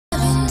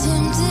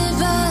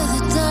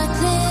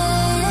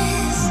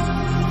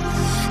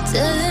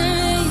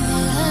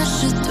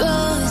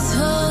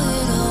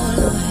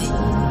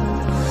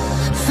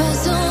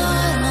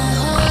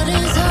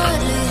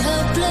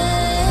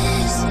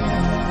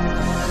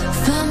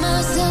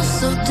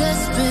so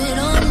desperate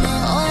on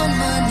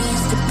my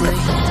knees to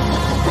break.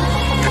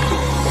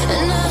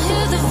 And I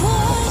hear the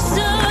voice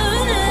of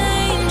an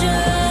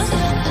angel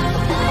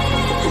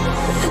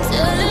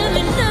telling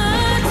me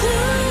not to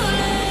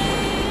leave.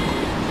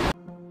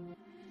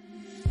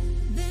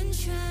 Been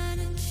trying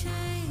to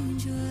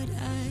change what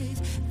I've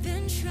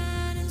been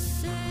trying to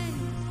say.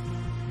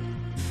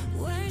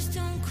 Words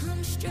don't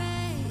come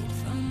straight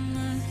from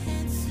my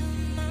head to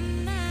my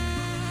mouth.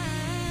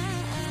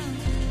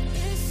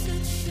 It's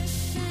such a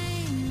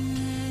shame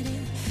that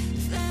it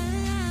fell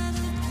out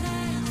of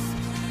place.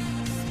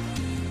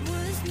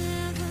 Was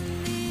never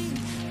me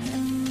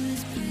that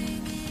was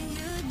bringing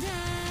you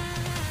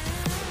down.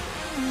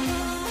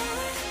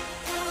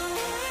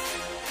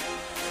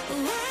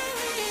 Why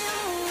we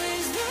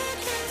always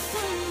looking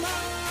for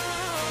more?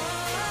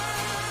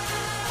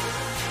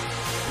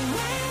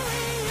 Why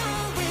we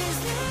always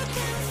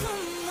looking for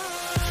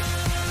more?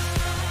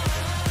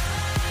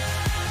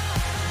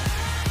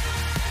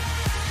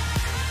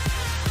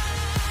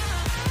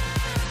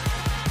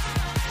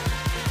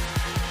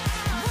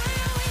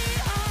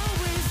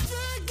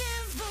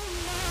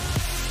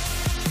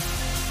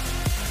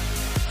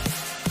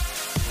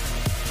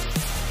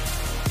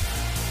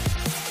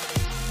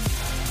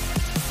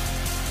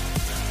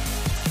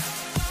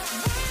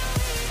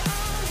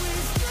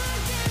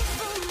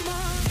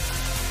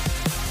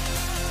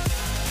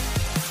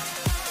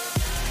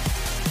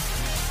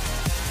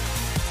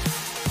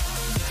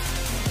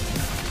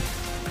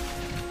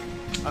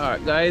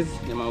 Alright guys,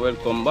 yeah, man,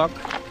 welcome back.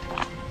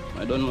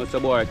 I don't know it's a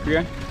boy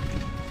CRAY.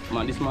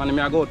 Man, this morning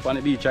I go out on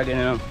the beach again,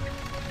 you know.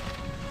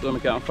 So I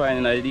can find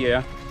an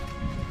idea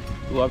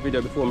to do a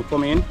video before I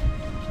come in.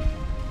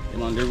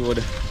 I'm on the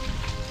road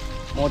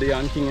muddy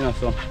and thing, you know,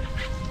 so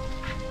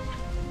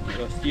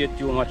just stay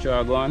tuned, watch how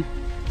I go on.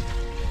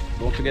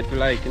 Don't forget to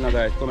like, you know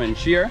guys, comment,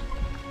 share.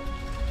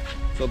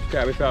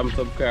 Subscribe if you haven't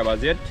subscribed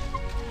as yet.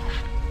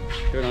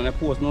 Turn on the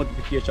post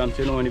notifications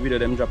so you know when the video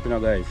them drop, you know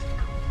guys.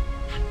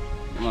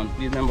 Man,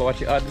 please remember watch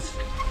the ads.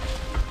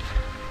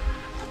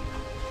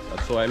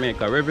 That's how I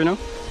make a revenue.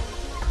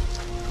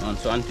 And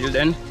so until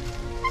then,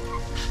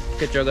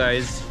 catch you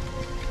guys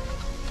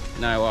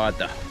in our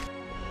water.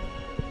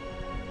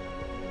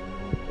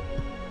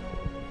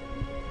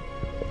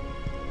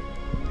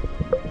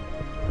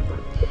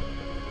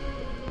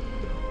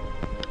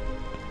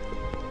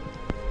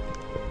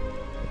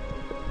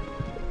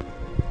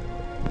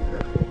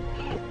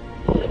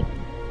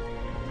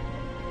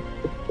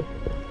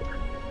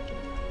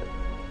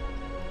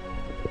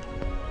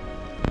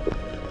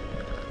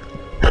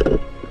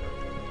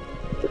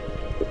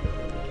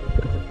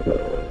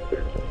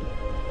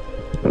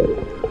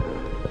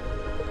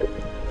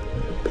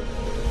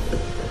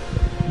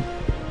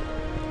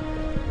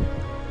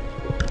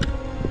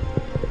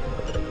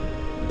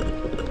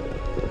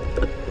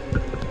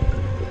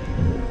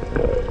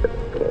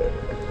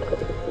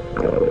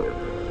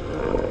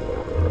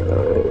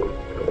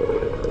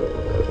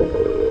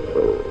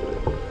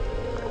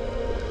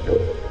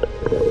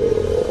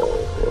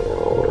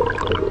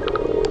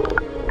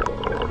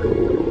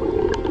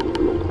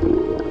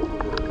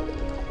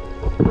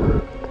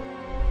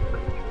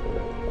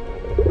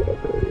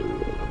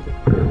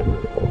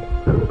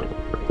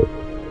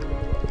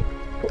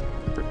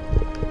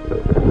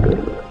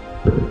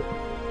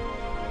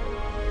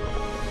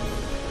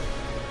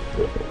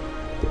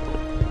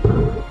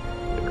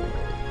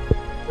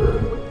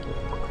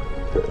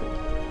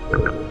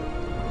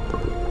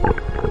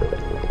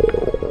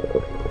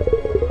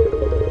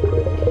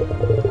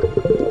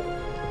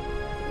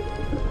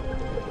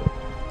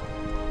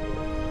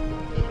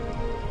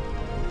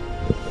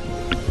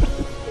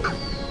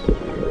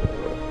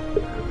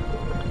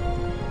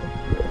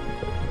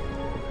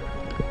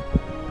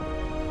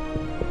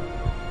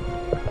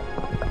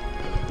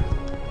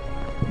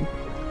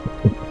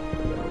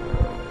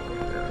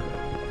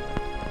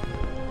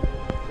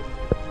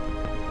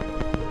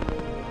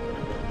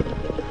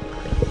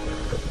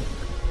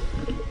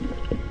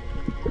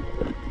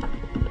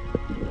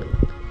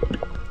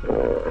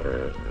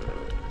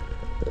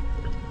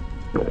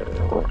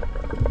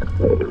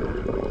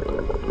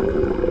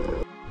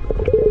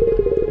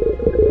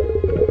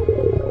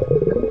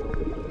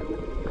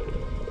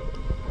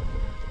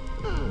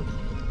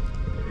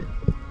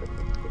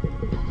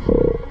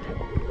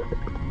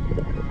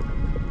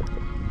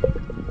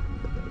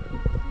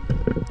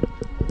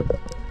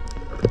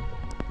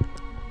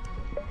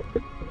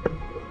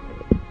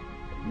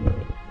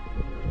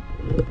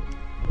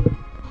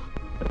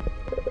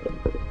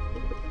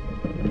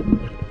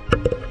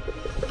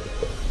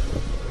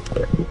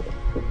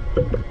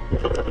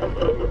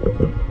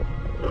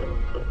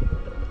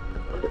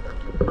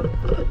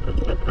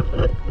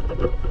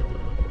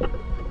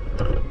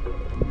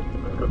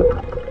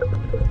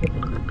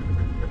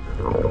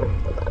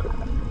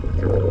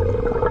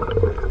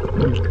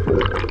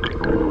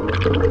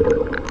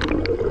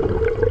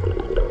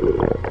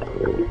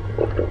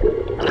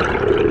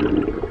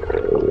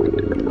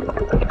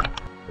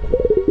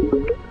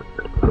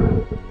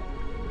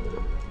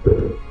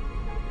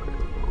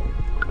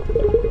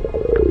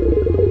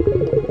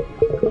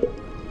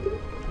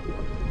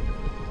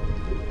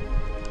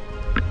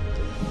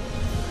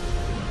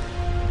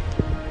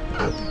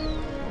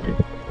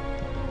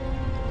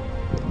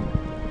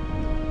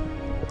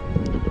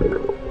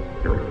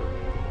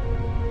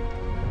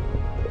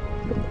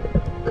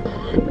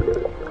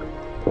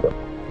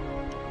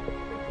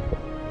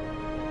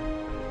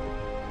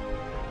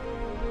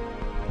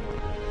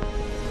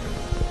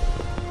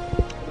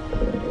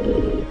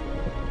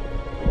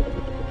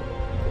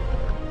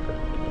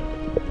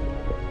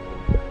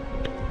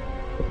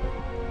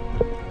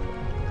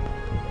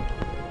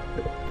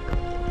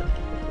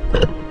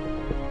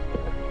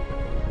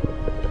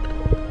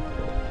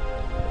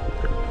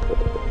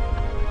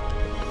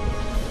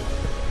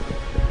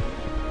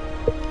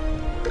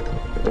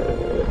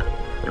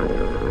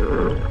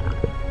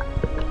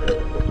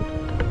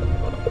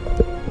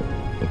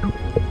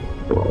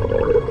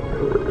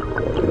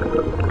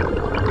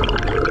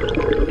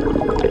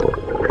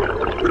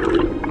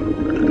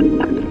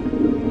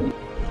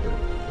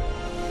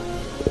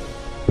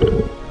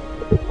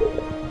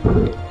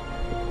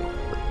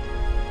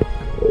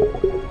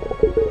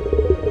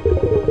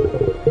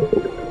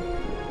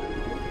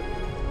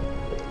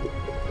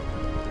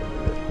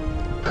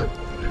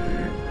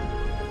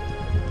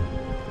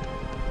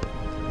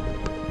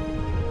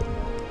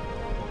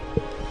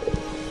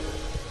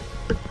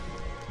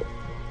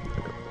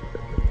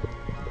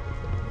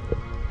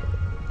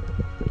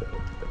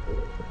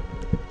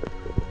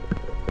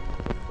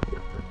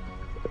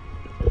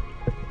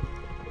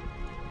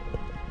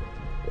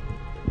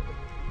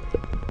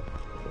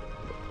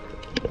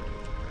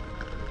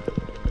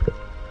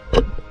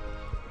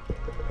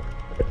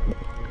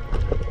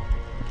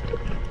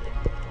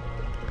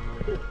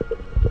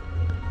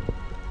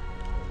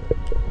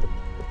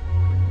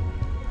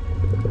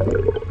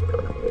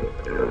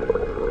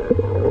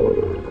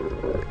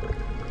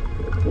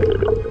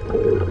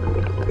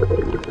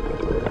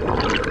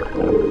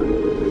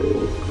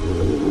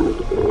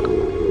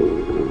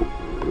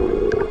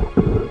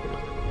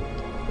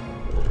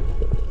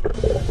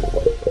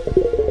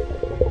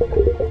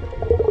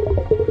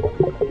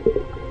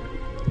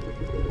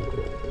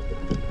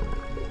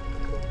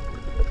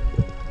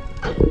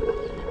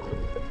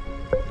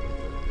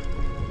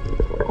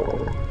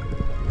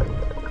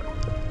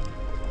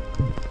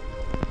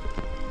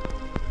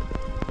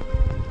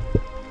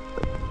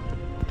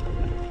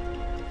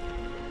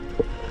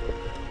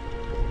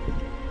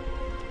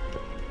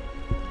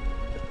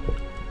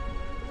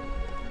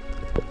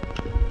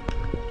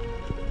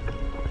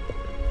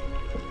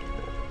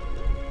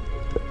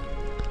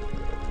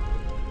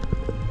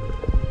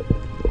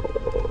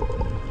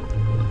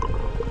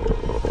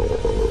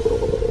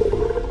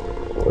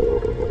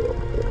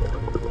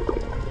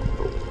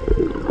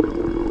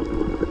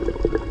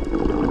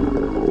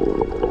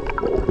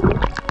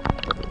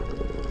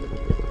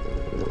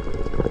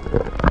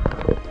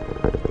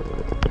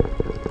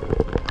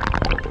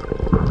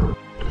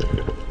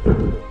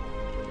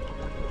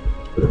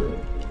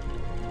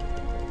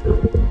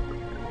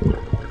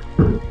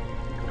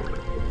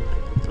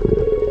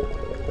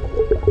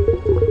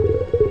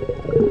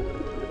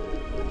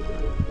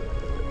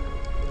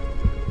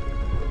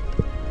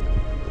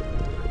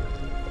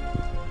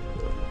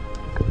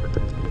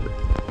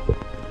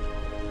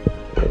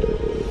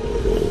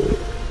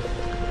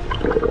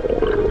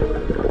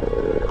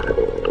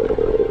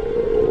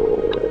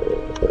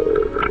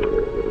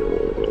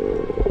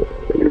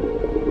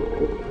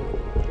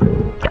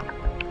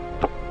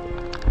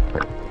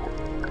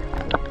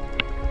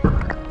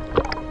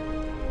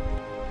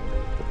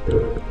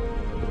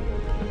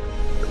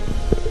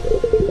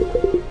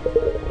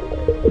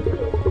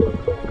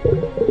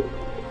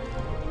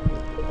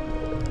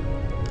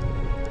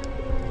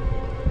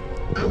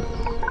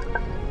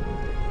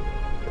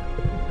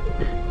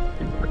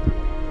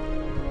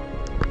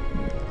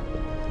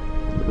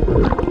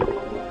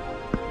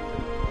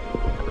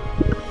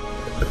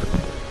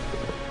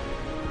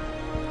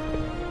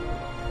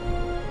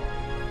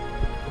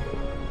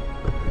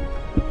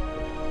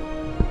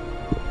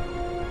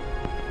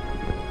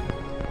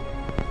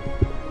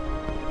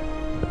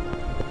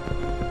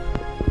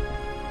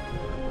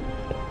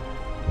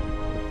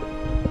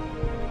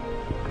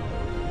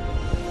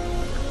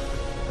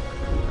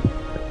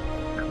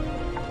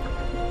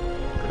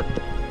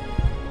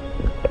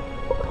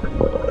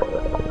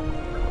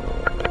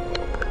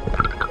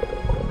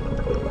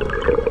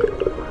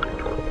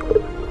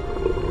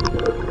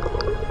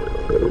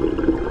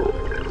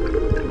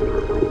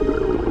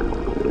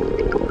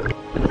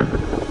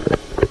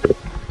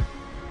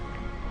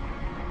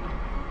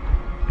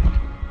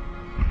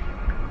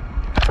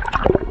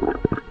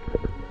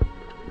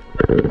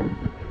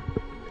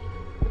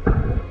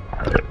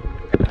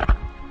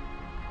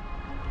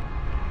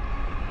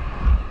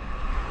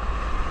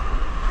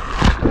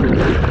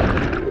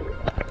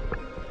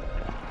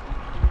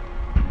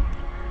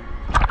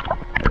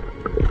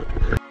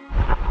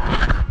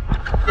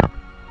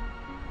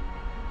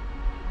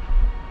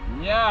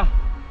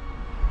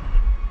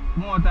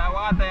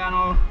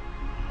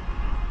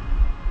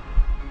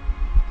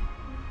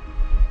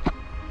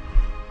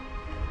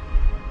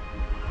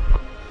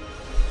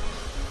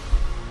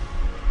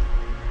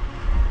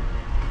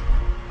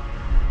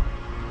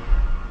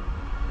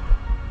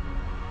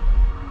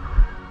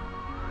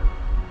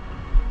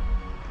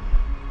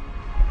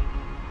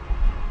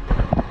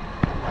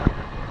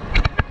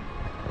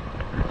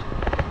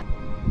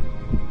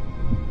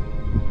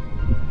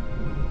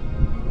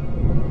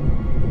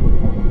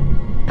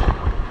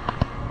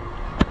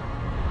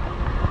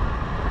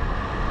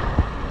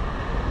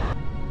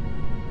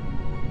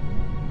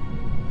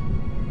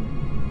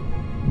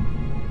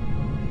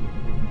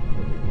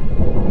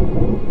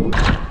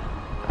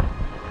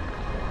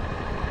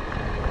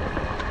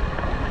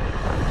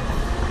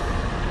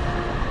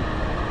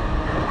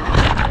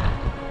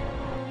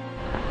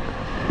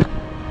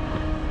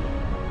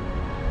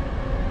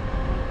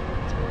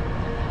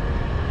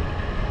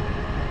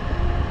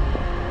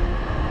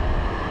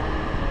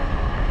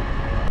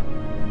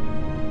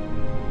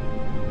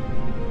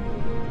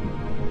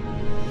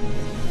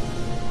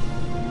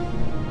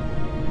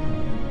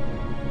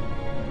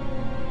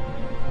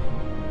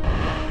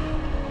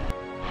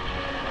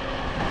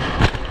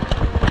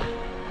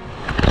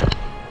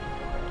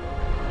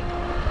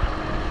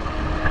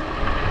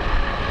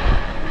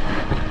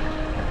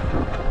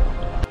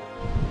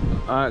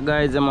 Alright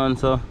guys, man,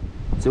 so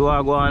see what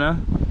I go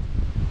on,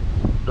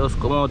 just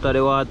come out of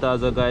the water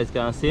as you guys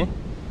can see.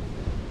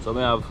 So we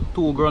have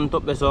 2 grunt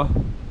up there, so,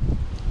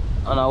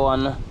 and a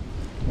 1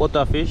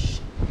 butterfish,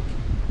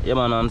 yeah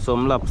man, and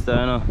some lobster,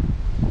 you know.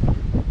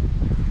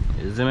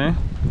 You see me?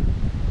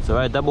 So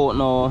right about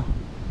now,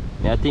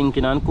 I'm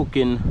thinking and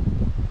cooking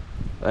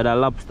whether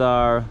lobster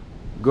or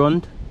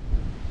grunt.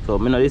 So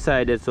I'm not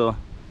decided, so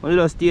only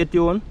just stay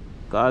tuned,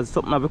 because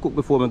something I have to cook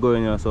before I go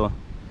in here, so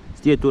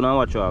stay tuned and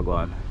watch how I go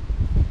on.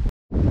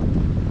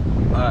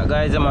 Alright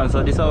guys, man,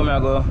 so this is how I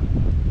go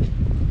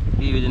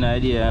give you an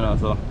idea, you know.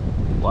 So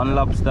 1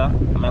 lobster,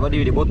 I'm going to give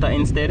you the butter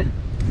instead.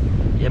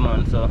 Yeah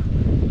man, so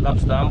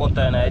lobster and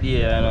butter an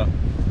idea, you know.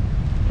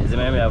 You see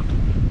me, I have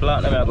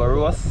plant them, I go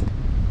roast.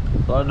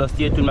 So I'll just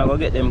stay tuned, I go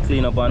get them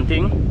clean up and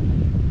thing.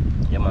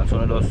 Yeah man, so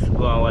I'll just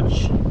go and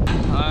watch.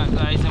 Alright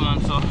guys,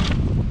 man, so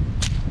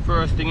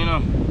first thing, you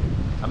know,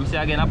 I'm say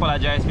again,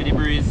 apologize for the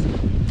breeze.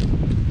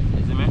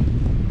 You see me?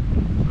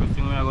 First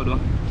thing I'm going to do,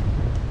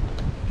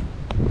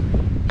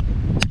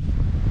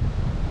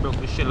 broke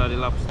the shell of the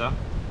lobster.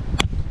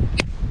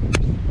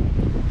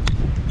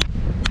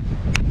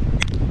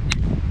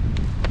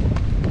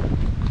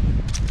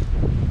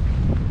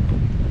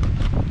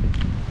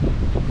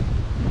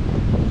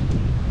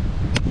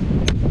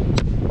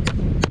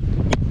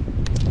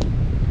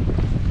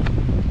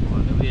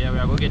 On the way we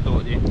are going to get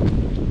out the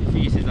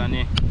feces and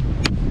the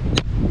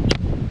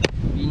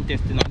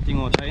intestine and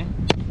thing out there.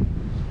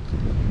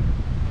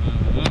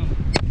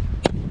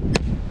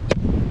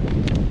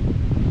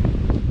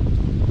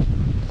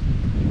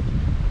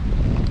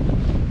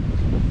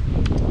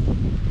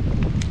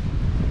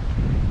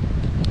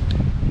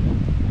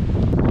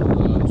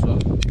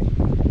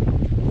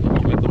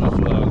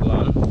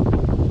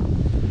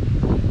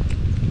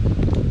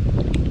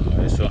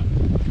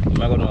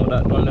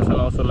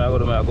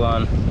 I go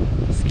and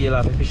scale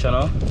off the fish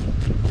now.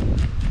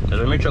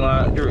 Just make sure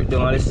I do it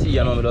down the sea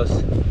and we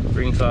just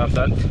bring some of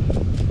that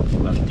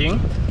and thing.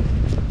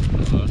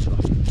 So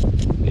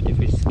get the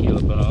fish scale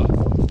up now.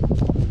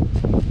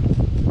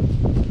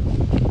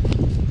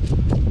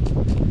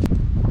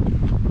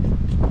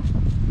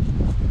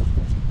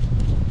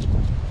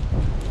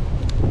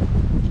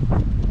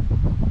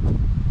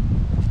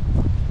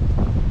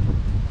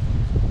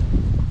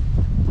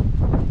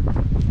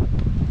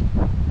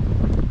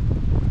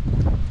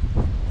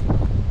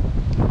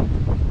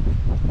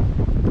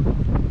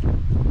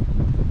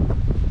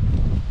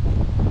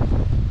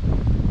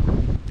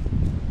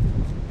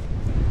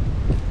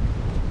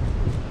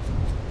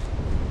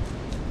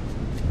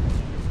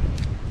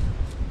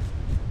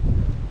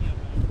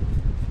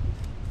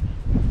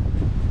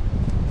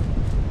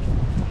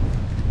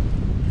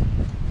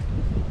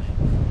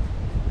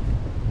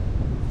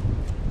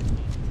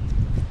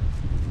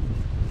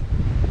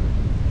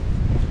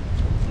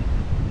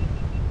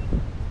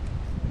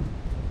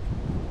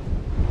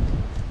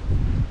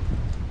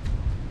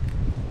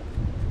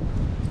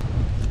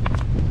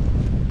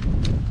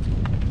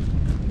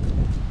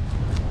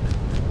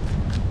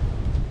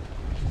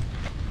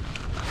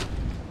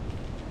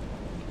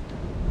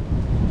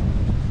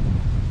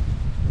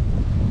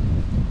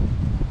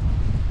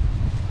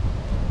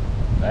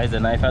 Guys, the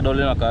knife I don't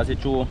know because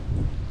it's true.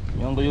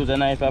 You want to use a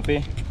knife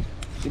happy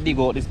to dig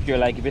out the spear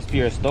like if a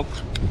spear is stuck.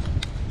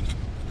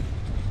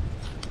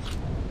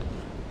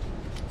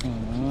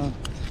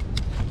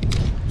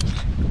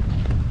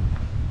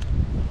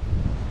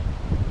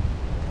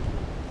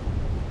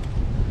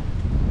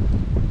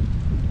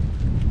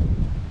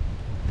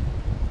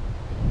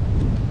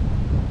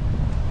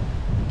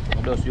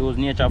 Just use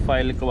nature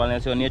file, little one,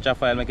 so nature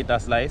file make it a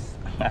slice.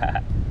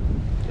 Yeah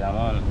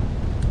man.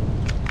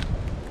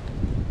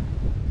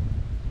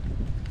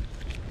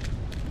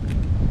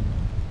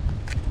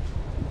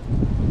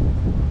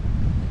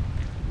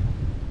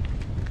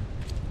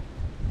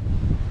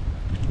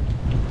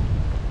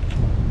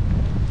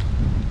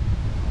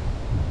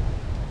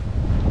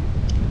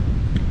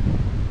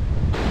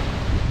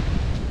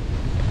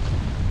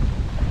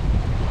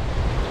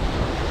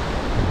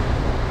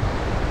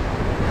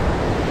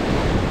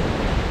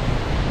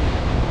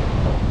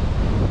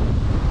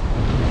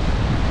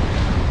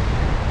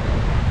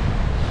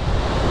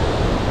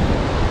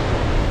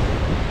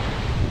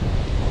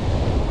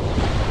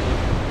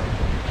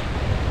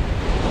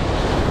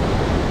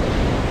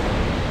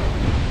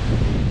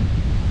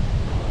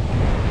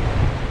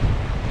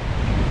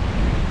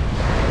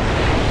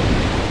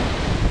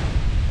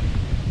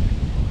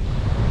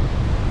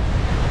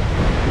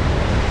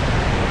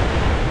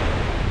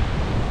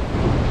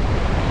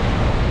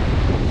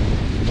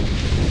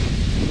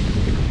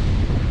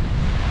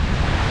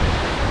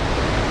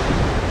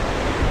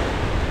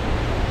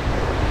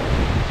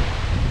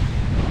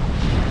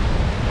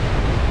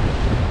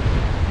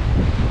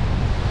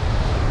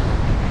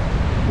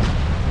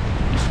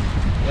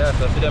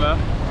 So see them,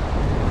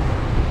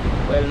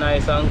 well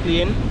nice and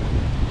clean.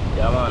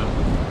 Yeah man.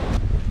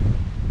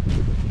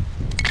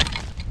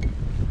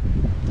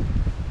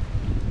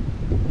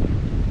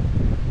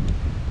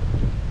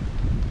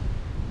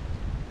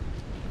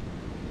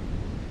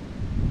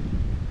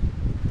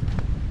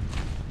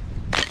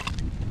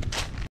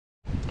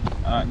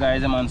 Alright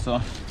guys, man, so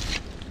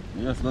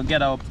we just go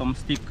gather up some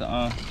stick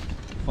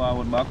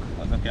forward back,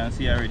 as you can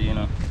see already, you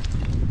know.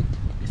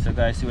 This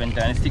guys see when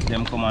tiny stick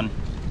them come and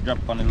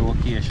drop on the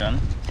location.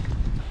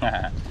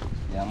 Yeah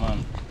man.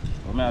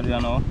 What I do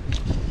now?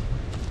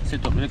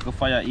 Set up a little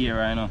fire here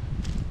right now.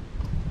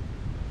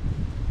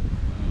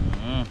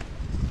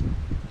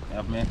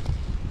 Have me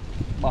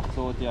box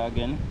out here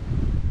again.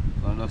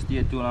 So just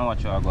stay tuned and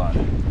watch how I go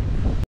on.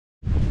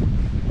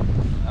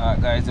 Alright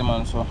guys,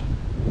 man, so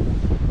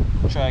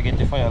try to get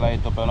the fire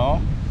light up now.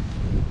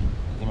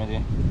 The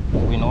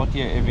wind out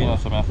here heavy, you know,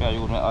 so I have to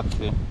use my hat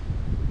to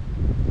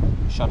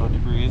shut out the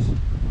breeze.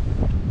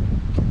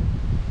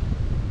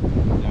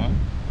 Yeah.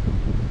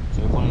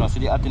 So if you don't see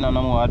the hat in no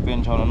more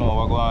adventure, I don't know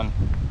what go on.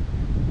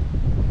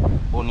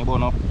 Only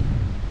burn up.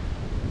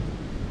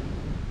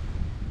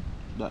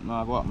 That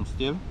now go happen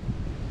still.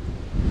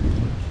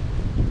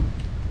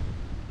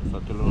 So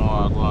till you know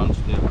how I go on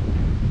still.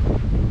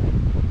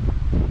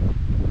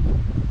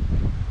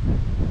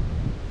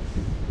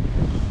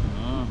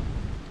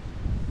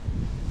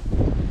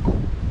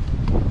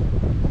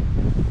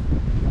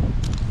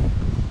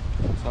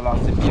 So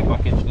long the paper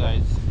catch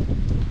guys.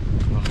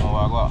 Don't know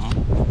what I go happen.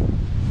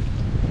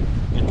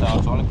 Get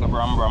down some little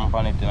bram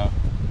on it, you know.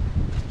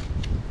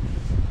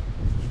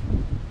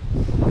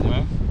 See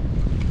me?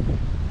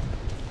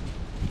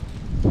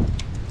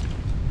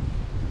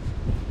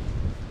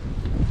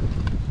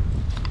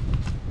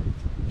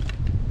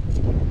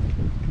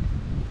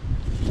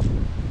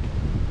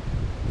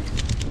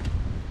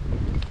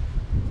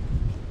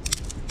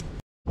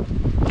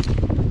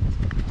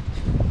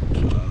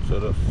 So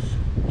just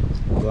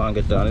go and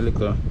get down a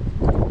little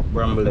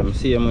bramble them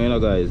same way, you know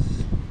guys.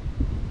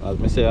 As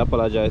me say, I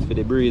apologize for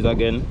the breeze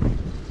again.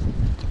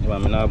 I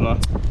don't have no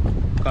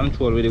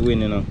control with the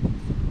wind, you know.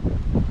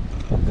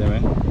 See me?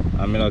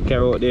 I'm gonna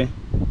carry out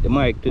the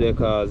mic today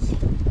because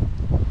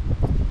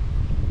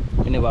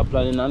I never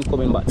planning on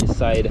coming back this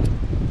side.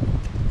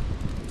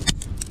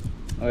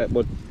 Alright,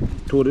 but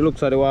to the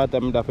looks of the water,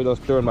 I'm going to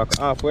just turn back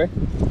halfway.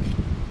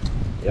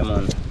 Yeah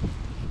man.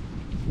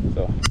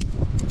 So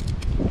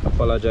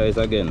apologize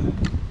again.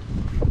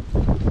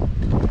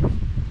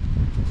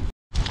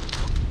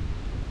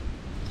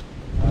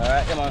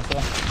 Alright, yeah man,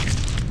 so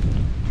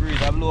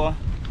breeze a blow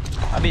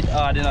a bit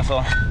hard, you know, so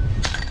now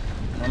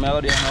I'm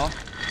out there now.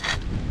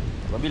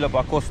 I build up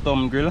a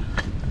custom grill.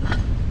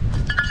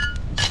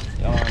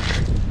 Yeah man.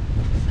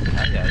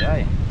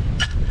 Aye.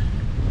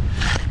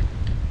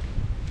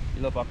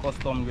 Build up a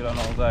custom grill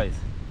now guys.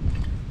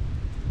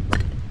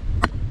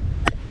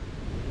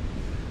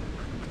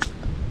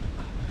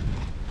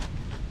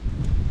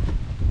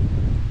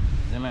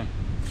 See me?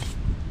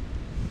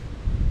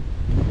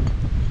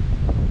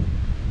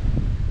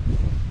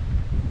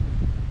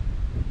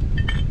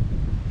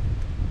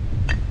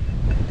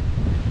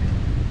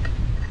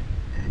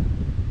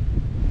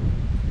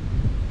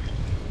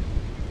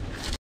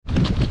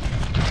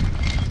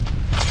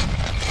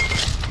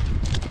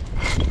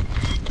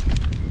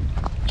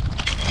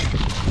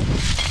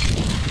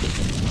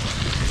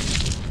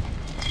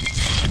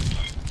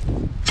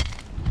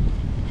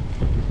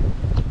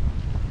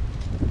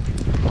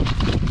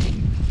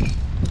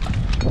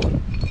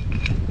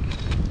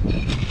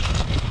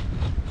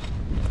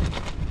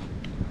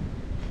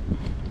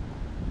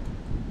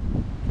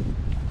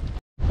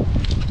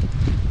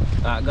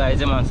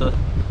 Guys, yeah, man, so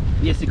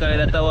basically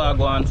that's how I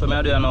go on. So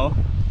I do now.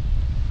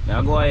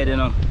 I go ahead, you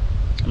know.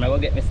 I'm going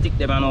to get my stick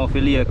them now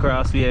for lay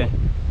across here.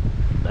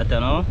 That you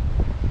know.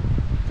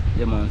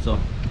 Yeah man, so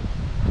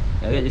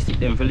I get the stick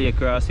them for lay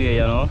across here,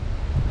 you know.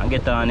 And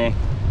get on the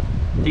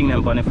thing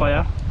them on the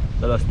fire.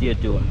 So just stay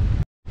tuned.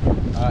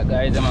 Alright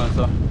guys, yeah, man,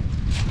 so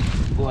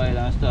go ahead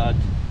and start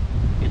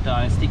get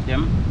on and stick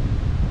them.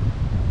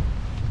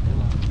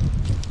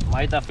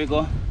 Might have to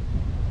go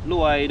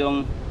lower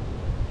down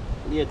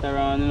later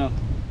on, you know.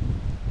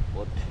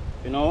 But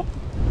you know,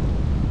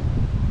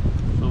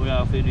 so we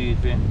have to do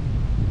it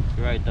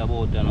right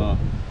about, you know,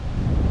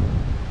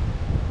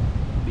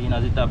 being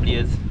as it a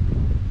place.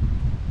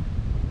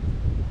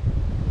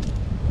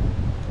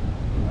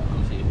 Let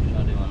me see if you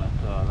know they want to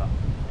taller.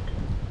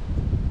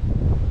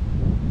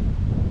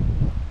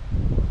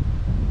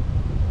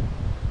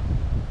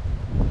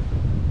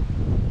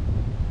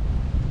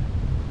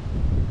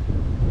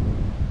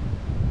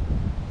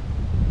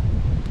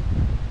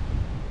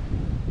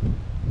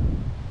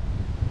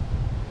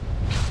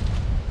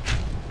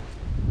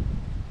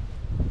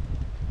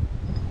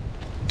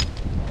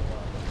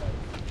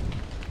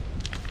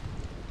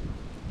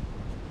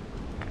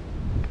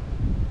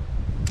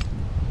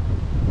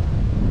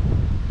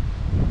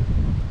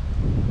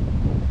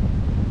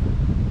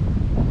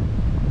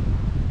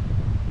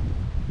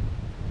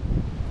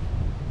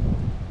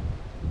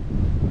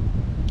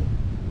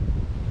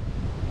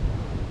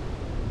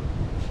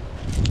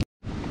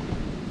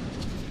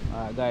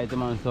 Guys,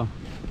 man, so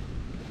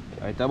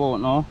right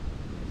about now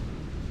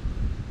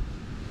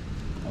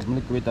I'm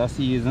looking with a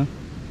season.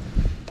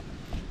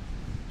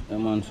 Yeah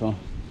man, so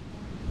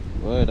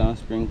go ahead and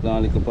sprinkle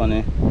and lick upon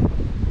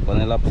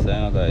the lobster, you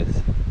know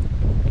guys.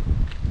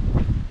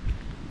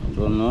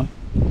 Don't know.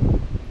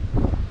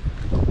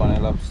 Up on the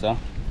lobster.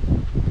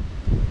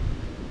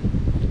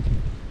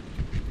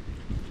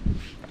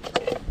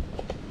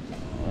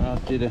 I'll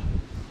see the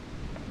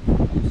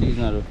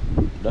season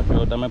that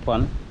out of my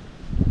pan.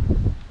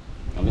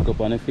 I look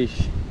up on the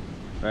fish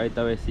right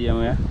away, see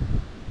him here.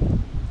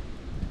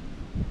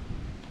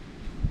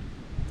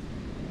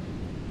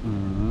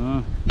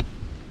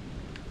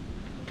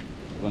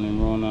 Run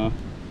him round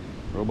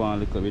rub on a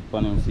little bit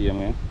pan him, see him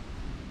here.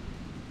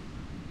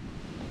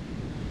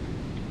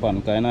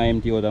 Pan kinda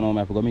empty out now, I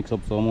have to go mix up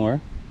some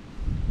more.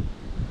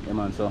 Yeah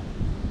man, so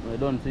when I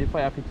don't see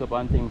fire fix up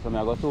and things, so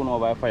I go soon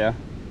over the fire.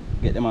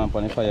 Get them on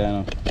the fire, you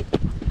know.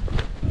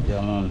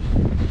 Yeah man.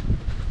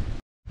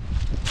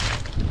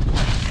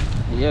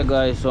 Yeah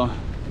guys, so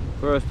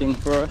first thing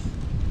first,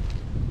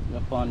 I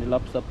found the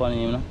lobster pan him,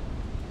 you know.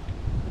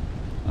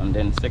 And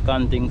then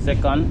second thing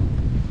second,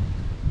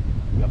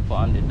 I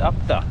found the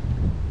doctor.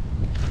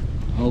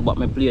 Move back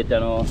my plate, you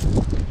know. And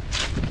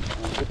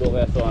put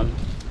over so and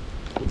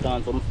put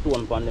on some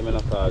stone pan them in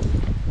the cars.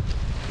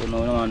 So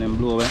now I don't want them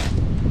blow away.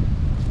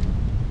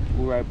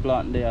 Go right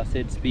plant there,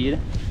 set speed.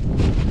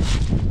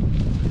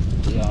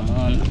 Yeah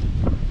man.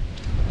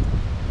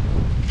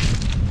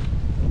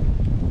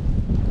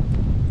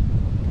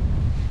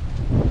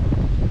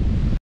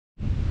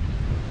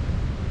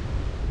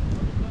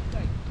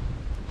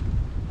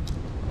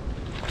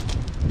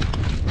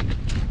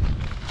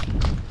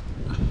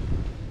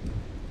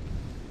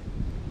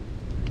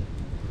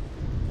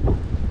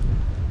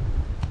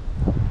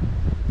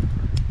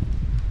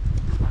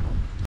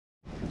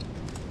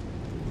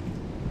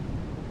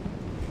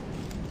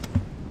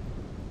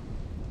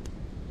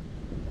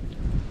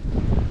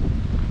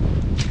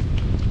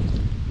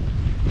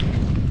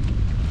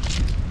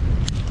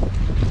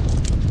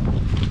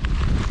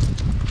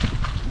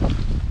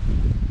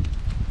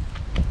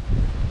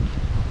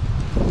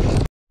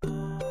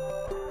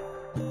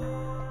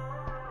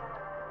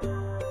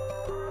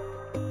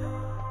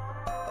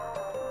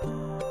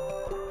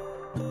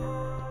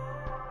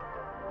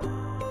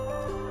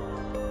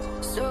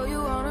 So you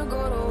wanna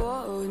go to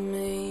war with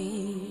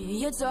me?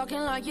 You're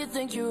talking like you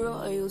think you're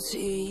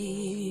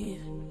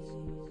royalty.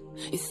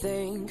 You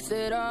think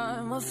that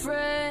I'm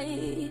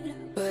afraid,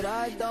 but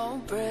I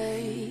don't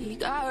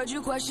break. I heard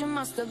you question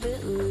my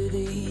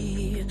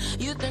stability.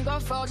 You think I'll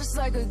fall just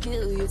like a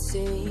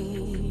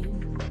guillotine,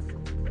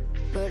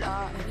 but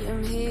I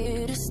am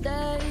here to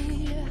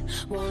stay,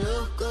 won't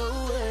look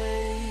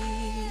away.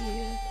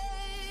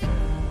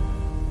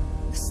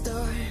 The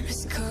storm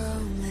is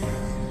coming,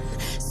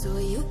 so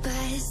you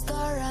better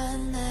start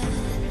running.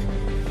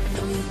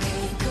 No, you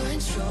can't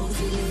control,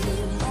 feel it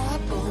in my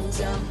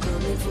bones. I'm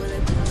coming for the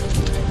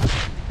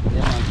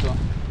Yeah man, so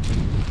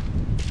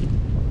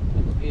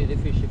let's eat the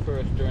fish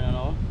first turn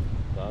now,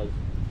 because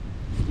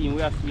steam,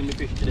 we have steam the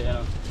fish today, you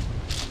know.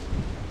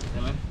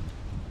 See me?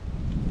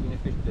 Steam the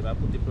fish today, I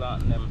put the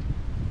plant in them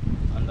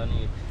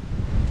underneath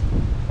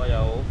fire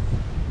off.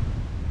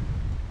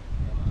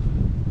 Yeah man.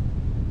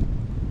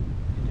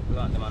 Put the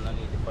plant them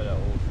underneath the fire off,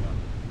 you know.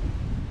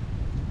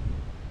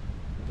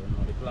 Don't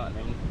know the plant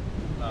them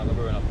not gonna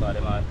burn up because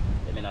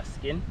them in a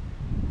skin.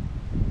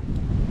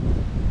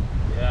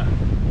 Yeah.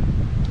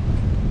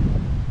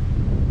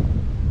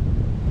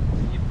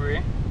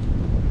 Slippery.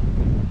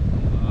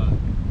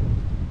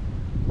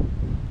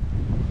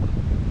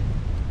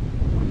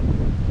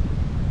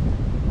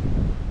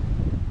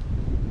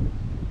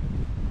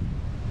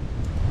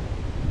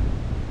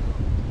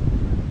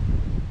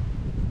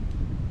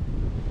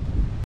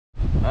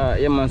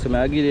 Yeah man, so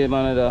I give them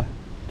another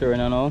turn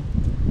now.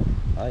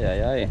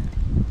 Aye.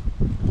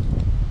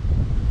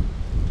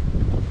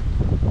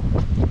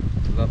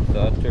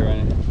 Lobster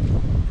turn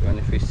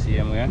the fish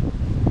same way.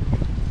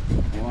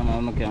 You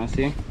wanna can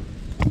see?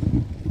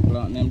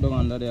 Plant them down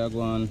under there,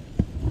 go on.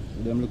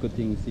 Them little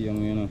things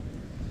same way, you know.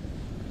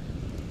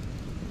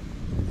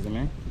 See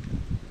me?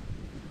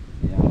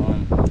 Yeah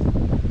man.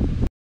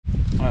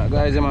 Alright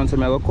guys, man, so I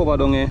go cover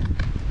down here.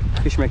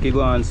 Fish make it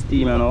go on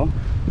steam, you know.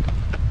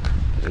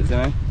 You see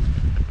me?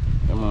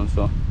 Yeah man,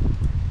 so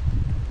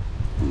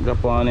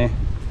drop on it,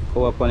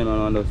 cover pan him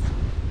and just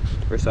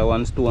press a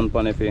one stone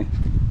pan if you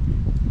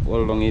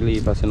hold long he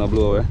leave as you no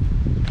blow away.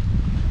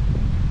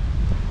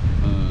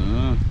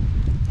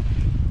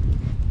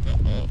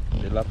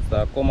 The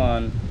lobster come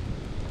on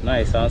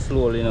nice and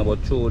slowly, you know, but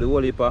through the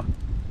whole heap of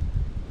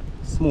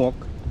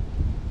smoke.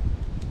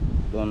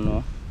 Don't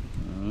know.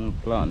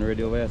 Plant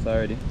ready over here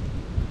already.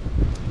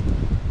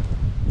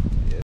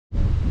 Yeah.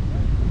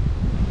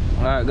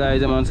 Alright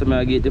guys, man, so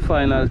I get the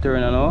final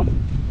turn now.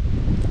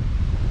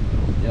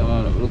 Yeah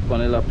man, look on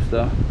the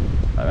lobster.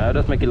 I'll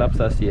just make the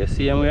lobster see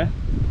same way.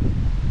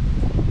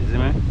 You see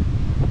me?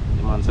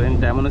 Yeah man, so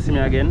anytime you see me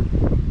again,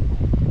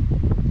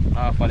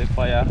 off of the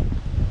fire,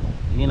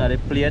 in the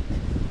plate.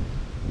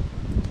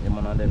 Yeah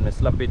man, and then I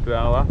slap it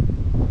where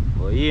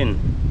go in.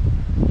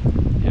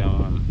 Yeah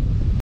man.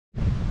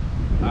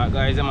 Alright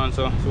guys, yeah man,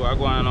 so I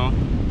go on now.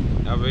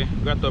 Have a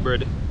grotto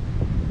bird,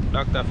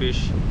 doctor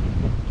fish,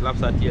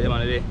 lobster tail,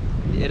 man.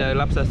 The head of the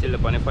lobster still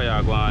up on the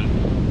fire go on.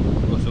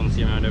 Go some see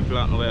see me on the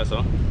flat over here,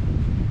 so.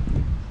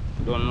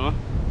 Don't know.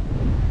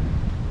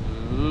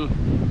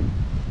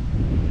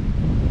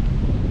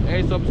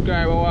 Hey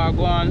subscriber, what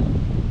go on?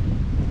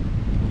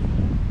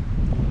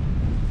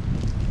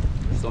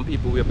 Some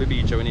people we up the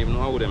beach, I don't even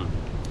know how them.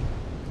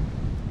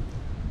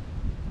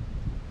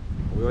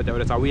 We out there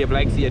with a wave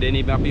like see, they didn't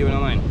even appear in the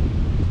line.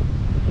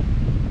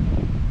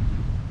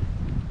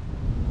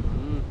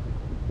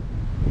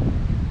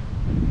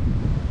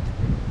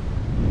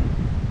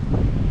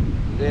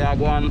 They are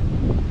going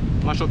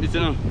mash up this, you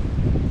know.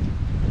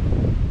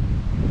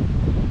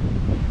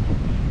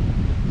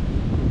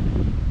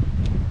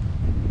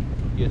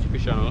 Get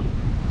fish now.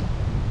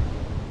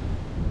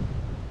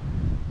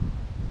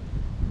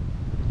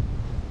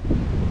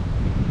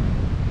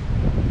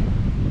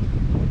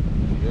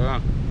 Yeah.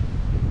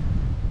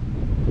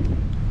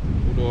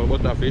 Good old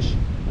butterfish.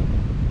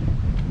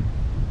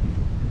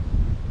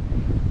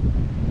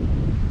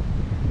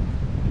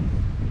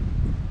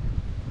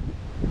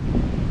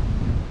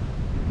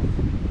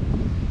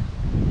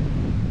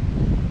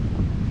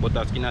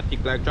 Butter skin are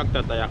thick like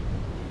tractor tire.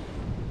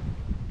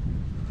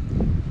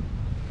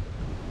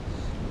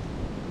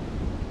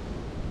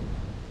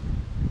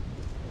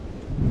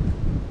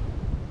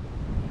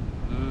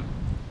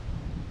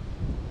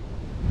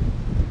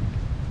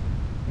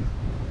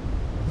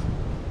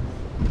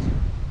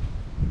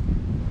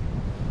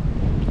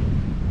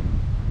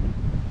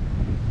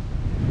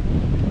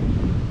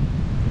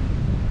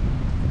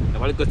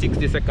 I'll go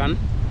 60 seconds.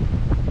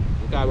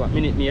 Look at what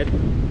minute made.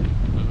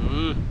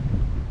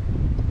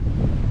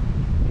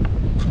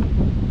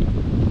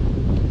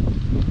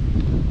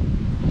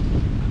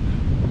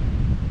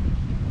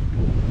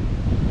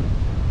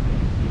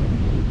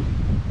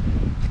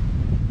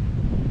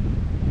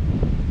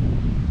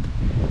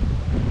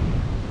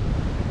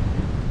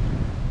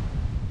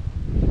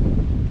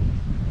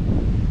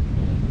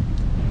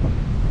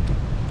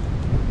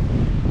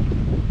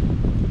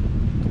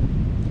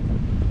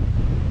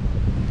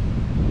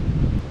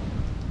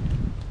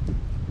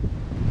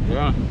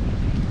 Yeah.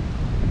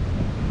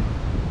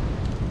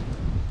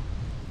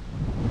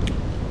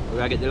 We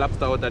gotta get the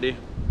lobster out of the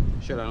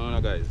shell and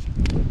all, guys.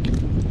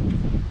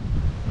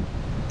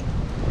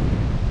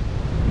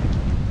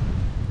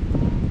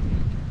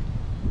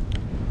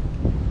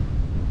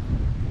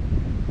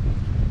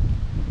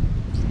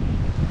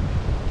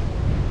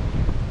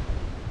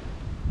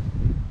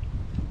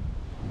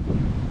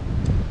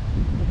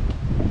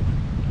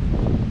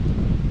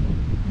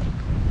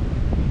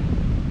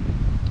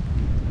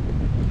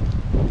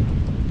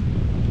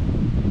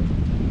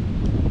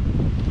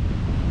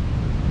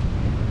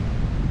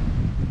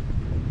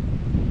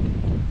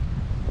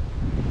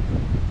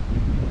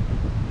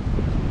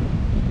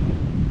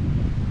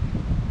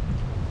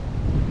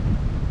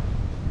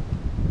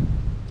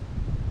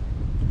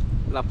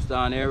 Lobster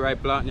on here,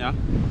 right plant, yeah?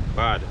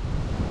 Bad.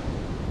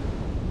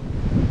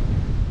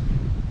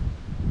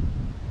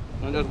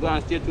 I'm just go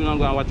and stay tuned and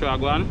go and watch what I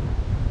go on.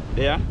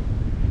 There.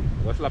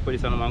 Go slap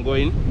this and I'm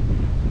going.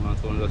 Man,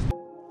 so just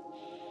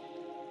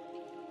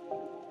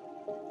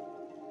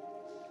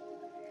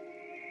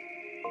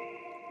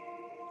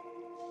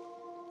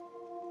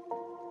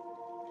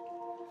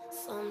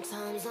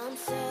Sometimes I'm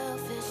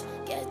selfish,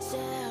 get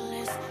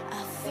jealous.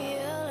 I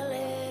feel a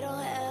little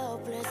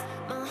helpless.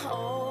 My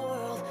whole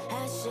world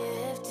has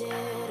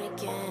shifted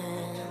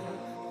again.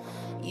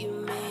 You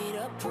made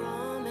a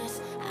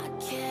promise, I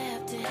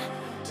kept it.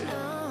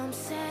 Now I'm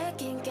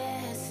second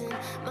guessing.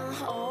 My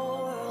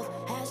whole world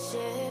has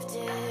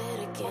shifted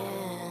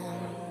again.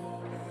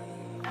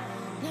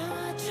 Now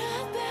I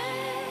drive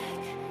back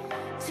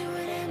to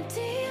an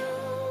empty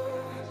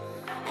room,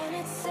 and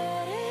it's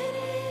setting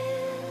in.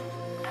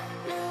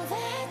 Now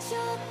that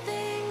your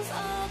things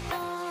are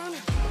gone,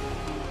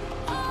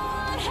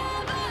 what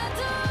have I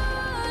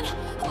done?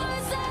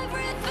 Was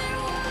everything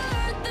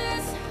worth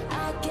this? I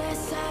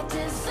guess I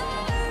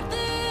deserve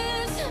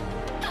this.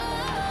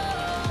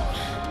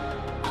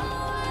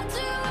 Why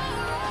do I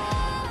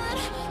run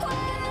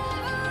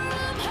whenever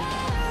I'm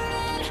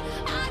hurting?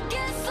 I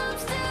guess I'm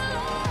still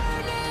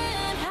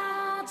learning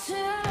how to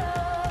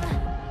love.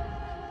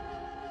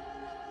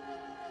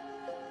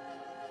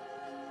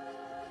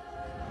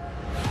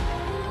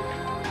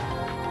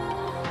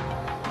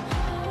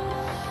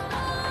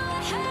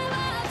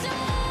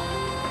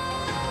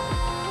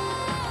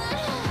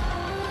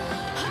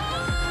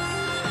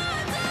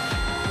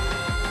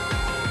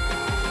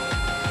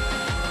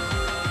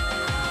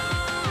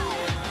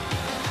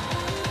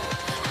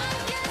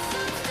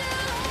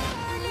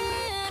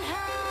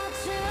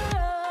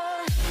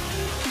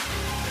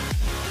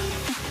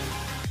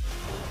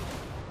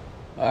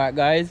 alright,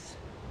 guys.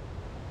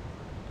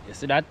 You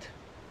see that?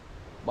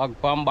 Bag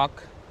pan back.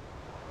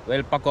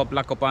 Well pack up,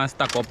 lock up and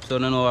stack up, so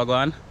you know what going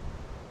on.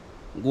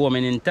 Go home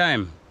in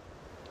time.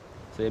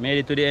 So you made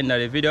it to the end of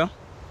the video.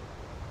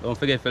 Don't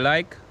forget to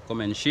like,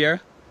 comment,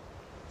 share,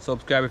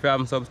 subscribe if you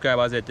haven't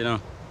subscribed as yet, you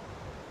know.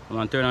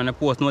 And turn on the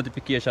post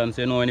notifications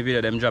so you know when the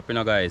video them drop, you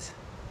know, guys.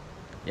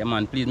 Yeah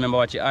man, please remember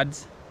watch your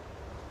ads.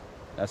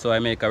 That's how I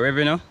make a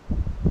revenue.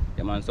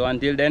 Yeah man, so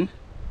until then,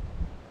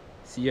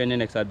 See you in the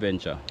next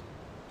adventure.